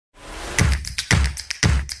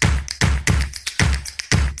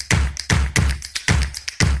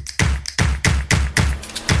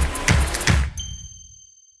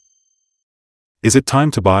Is it time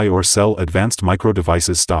to buy or sell Advanced Micro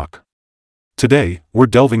Devices stock? Today, we're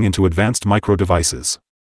delving into Advanced Micro Devices.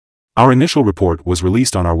 Our initial report was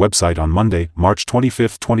released on our website on Monday, March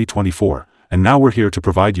 25, 2024, and now we're here to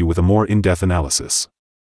provide you with a more in-depth analysis.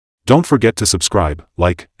 Don't forget to subscribe,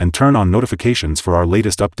 like, and turn on notifications for our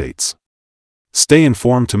latest updates. Stay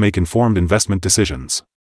informed to make informed investment decisions.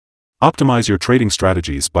 Optimize your trading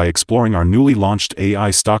strategies by exploring our newly launched AI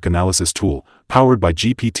stock analysis tool, powered by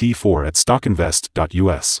GPT-4 at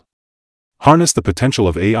StockInvest.us. Harness the potential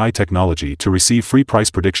of AI technology to receive free price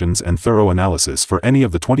predictions and thorough analysis for any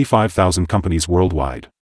of the 25,000 companies worldwide.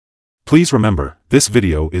 Please remember, this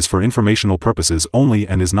video is for informational purposes only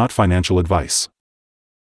and is not financial advice.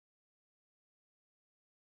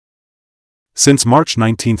 Since March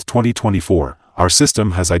 19, 2024, our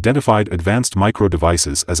system has identified Advanced Micro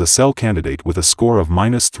Devices as a sell candidate with a score of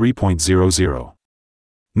 -3.00.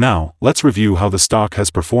 Now, let's review how the stock has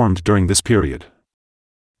performed during this period.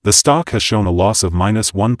 The stock has shown a loss of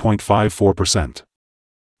 -1.54%.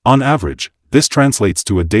 On average, this translates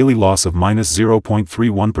to a daily loss of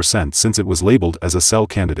 -0.31% since it was labeled as a sell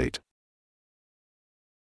candidate.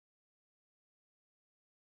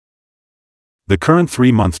 The current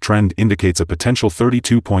 3-month trend indicates a potential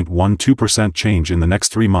 32.12% change in the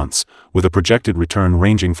next 3 months, with a projected return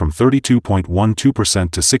ranging from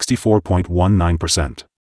 32.12% to 64.19%.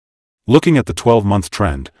 Looking at the 12-month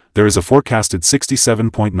trend, there is a forecasted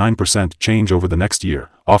 67.9% change over the next year,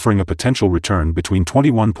 offering a potential return between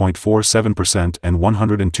 21.47% and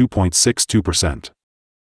 102.62%.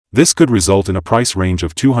 This could result in a price range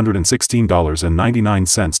of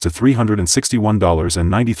 $216.99 to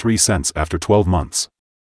 $361.93 after 12 months.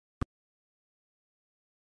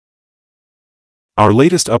 Our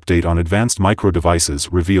latest update on Advanced Micro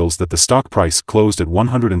Devices reveals that the stock price closed at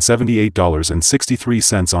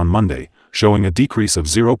 $178.63 on Monday, showing a decrease of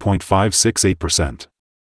 0.568%.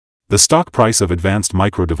 The stock price of Advanced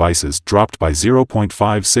Micro Devices dropped by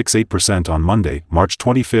 0.568% on Monday, March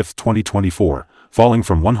 25, 2024, falling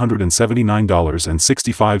from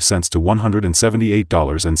 $179.65 to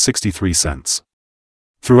 $178.63.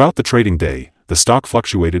 Throughout the trading day, the stock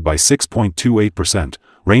fluctuated by 6.28%,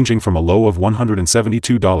 ranging from a low of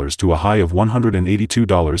 $172 to a high of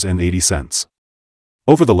 $182.80.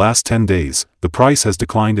 Over the last 10 days, the price has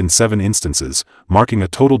declined in 7 instances, marking a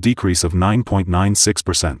total decrease of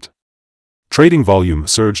 9.96%. Trading volume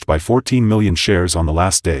surged by 14 million shares on the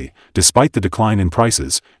last day, despite the decline in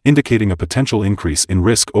prices, indicating a potential increase in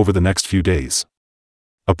risk over the next few days.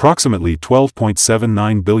 Approximately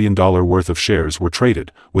 $12.79 billion worth of shares were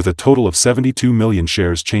traded, with a total of 72 million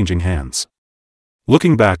shares changing hands.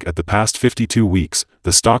 Looking back at the past 52 weeks,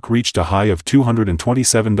 the stock reached a high of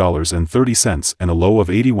 $227.30 and a low of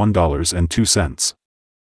 $81.02.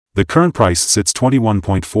 The current price sits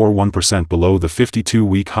 21.41% below the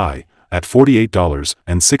 52-week high, at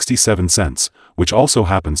 $48.67, which also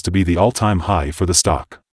happens to be the all-time high for the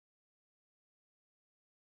stock.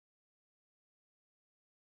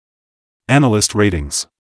 Analyst ratings.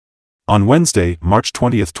 On Wednesday, March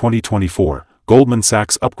 20, 2024, Goldman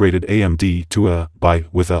Sachs upgraded AMD to a buy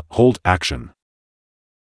with a hold action.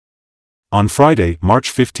 On Friday, March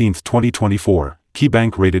 15, 2024,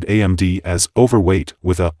 KeyBank rated AMD as overweight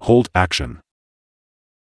with a hold action.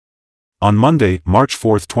 On Monday, March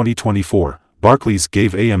 4, 2024, Barclays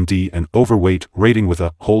gave AMD an overweight rating with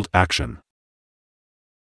a hold action.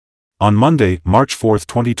 On Monday, March 4,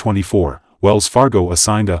 2024, Wells Fargo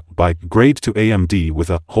assigned a buy grade to AMD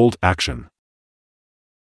with a hold action.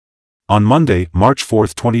 On Monday, March 4,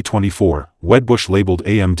 2024, Wedbush labeled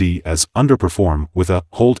AMD as underperform with a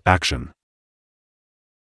hold action.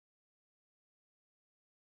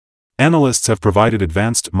 Analysts have provided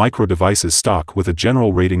Advanced Micro Devices stock with a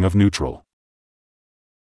general rating of neutral.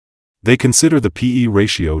 They consider the PE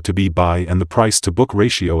ratio to be buy and the price-to-book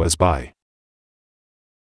ratio as buy.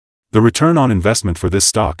 The return on investment for this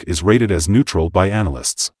stock is rated as neutral by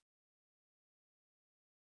analysts.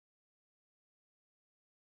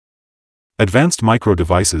 Advanced Micro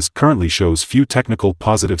Devices currently shows few technical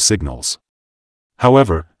positive signals.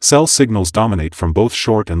 However, sell signals dominate from both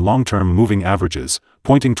short and long-term moving averages,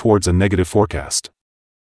 pointing towards a negative forecast.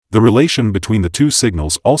 The relation between the two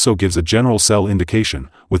signals also gives a general sell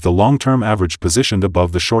indication, with the long-term average positioned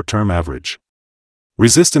above the short-term average.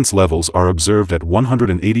 Resistance levels are observed at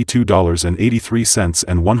 $182.83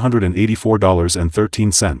 and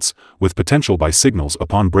 $184.13, with potential buy signals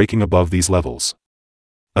upon breaking above these levels.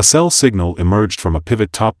 A sell signal emerged from a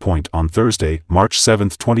pivot top point on Thursday, March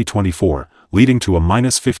 7, 2024, leading to a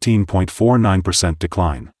 -15.49%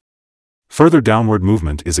 decline. Further downward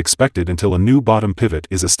movement is expected until a new bottom pivot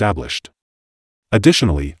is established.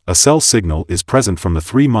 Additionally, a sell signal is present from the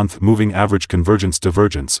 3-month moving average convergence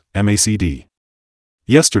divergence, MACD.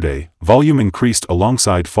 Yesterday, volume increased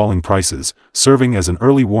alongside falling prices, serving as an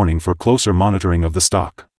early warning for closer monitoring of the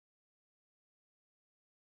stock.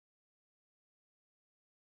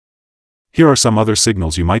 Here are some other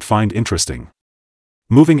signals you might find interesting.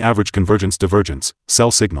 Moving average convergence divergence,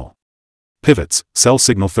 sell signal. Pivots, sell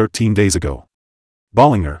signal 13 days ago.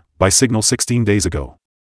 Bollinger, buy signal 16 days ago.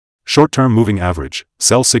 Short-term moving average,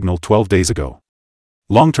 sell signal 12 days ago.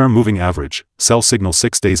 Long-term moving average, sell signal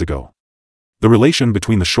 6 days ago. The relation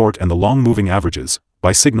between the short and the long moving averages,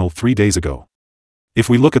 buy signal 3 days ago. If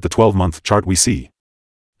we look at the 12-month chart, we see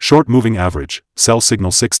short moving average, sell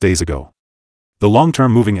signal 6 days ago. The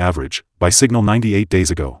long-term moving average, buy signal 98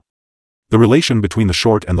 days ago. The relation between the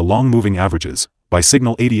short and the long moving averages, buy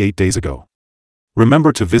signal 88 days ago.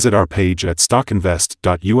 Remember to visit our page at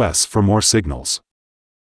StockInvest.us for more signals.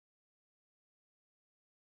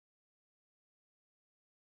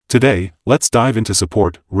 Today, let's dive into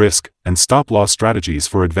support, risk, and stop-loss strategies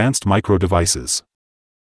for advanced micro devices.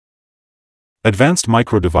 Advanced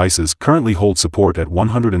micro devices currently hold support at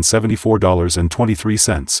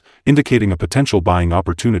 $174.23, indicating a potential buying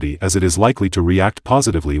opportunity as it is likely to react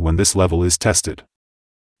positively when this level is tested.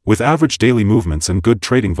 With average daily movements and good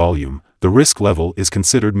trading volume, the risk level is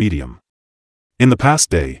considered medium. In the past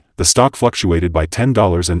day, the stock fluctuated by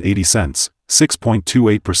 $10.80,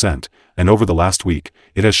 6.28%, and over the last week,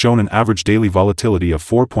 it has shown an average daily volatility of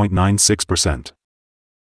 4.96%.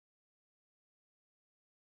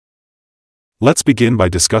 Let's begin by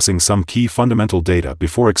discussing some key fundamental data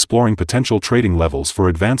before exploring potential trading levels for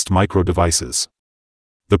advanced micro devices.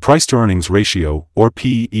 The price-to-earnings ratio, or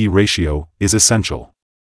PE ratio, is essential.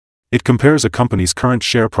 It compares a company's current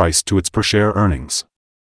share price to its per-share earnings.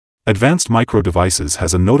 Advanced micro devices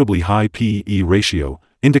has a notably high PE ratio,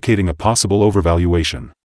 indicating a possible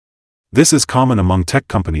overvaluation. This is common among tech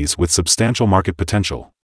companies with substantial market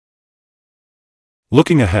potential.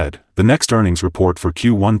 Looking ahead, the next earnings report for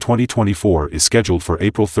Q1 2024 is scheduled for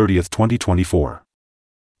April 30, 2024.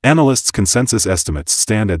 Analysts' consensus estimates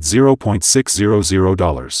stand at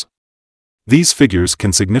 $0.600. These figures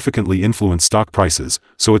can significantly influence stock prices,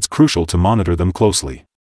 so it's crucial to monitor them closely.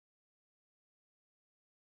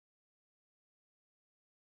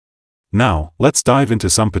 Now, let's dive into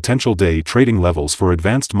some potential day trading levels for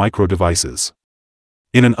advanced micro devices.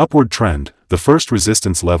 In an upward trend, the first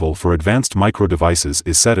resistance level for advanced micro devices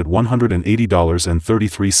is set at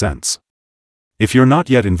 $180.33. If you're not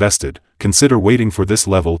yet invested, consider waiting for this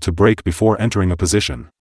level to break before entering a position.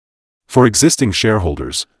 For existing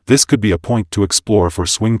shareholders, this could be a point to explore for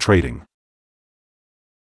swing trading.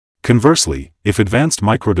 Conversely, if advanced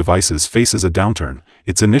micro devices faces a downturn,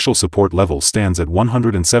 its initial support level stands at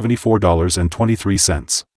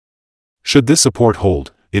 $174.23. Should this support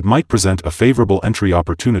hold, it might present a favorable entry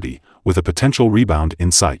opportunity, with a potential rebound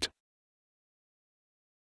in sight.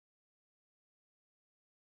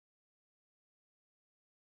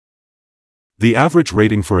 The average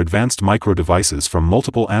rating for advanced micro devices from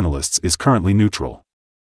multiple analysts is currently neutral.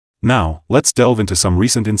 Now, let's delve into some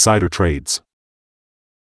recent insider trades.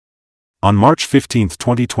 On March 15,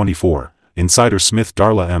 2024, insider Smith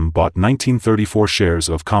Darla M bought 1934 shares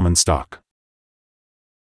of common stock.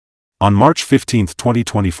 On March 15,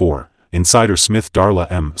 2024, insider Smith Darla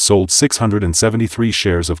M sold 673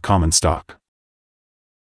 shares of common stock.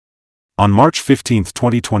 On March 15,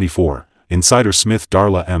 2024, insider Smith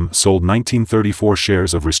Darla M sold 1934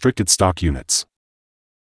 shares of restricted stock units.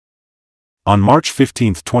 On March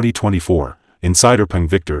 15, 2024, insider Peng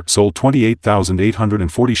Victor sold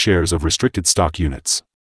 28,840 shares of restricted stock units.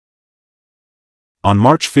 On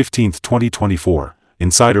March 15, 2024,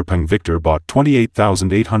 insider Peng Victor bought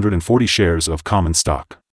 28,840 shares of common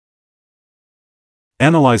stock.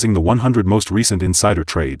 Analyzing the 100 most recent insider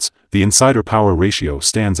trades, the insider power ratio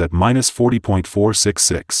stands at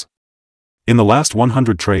 -40.466. In the last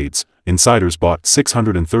 100 trades, insiders bought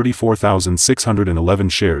 634,611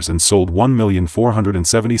 shares and sold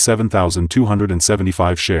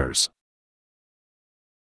 1,477,275 shares.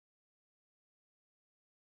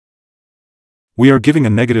 We are giving a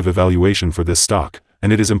negative evaluation for this stock,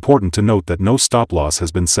 and it is important to note that no stop loss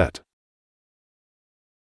has been set.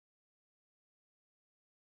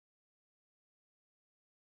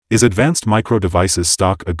 Is advanced micro devices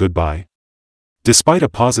stock a good buy? Despite a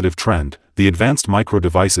positive trend, the advanced micro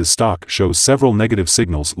devices stock shows several negative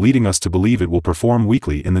signals leading us to believe it will perform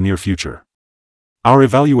weakly in the near future. Our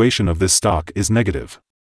evaluation of this stock is negative.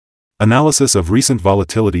 Analysis of recent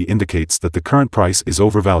volatility indicates that the current price is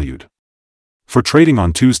overvalued. For trading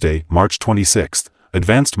on Tuesday, March 26,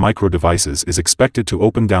 Advanced Micro Devices is expected to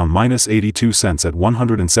open down minus 82 cents at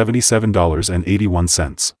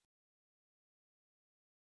 $177.81.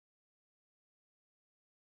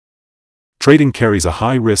 Trading carries a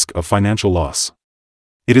high risk of financial loss.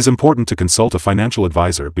 It is important to consult a financial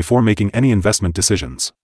advisor before making any investment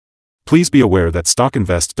decisions. Please be aware that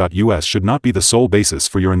StockInvest.us should not be the sole basis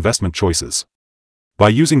for your investment choices. By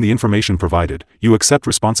using the information provided, you accept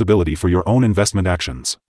responsibility for your own investment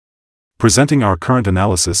actions. Presenting our current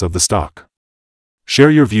analysis of the stock.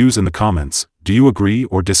 Share your views in the comments. Do you agree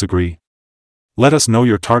or disagree? Let us know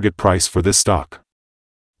your target price for this stock.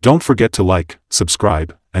 Don't forget to like,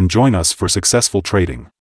 subscribe, and join us for successful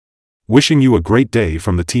trading. Wishing you a great day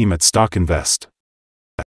from the team at Stock Invest.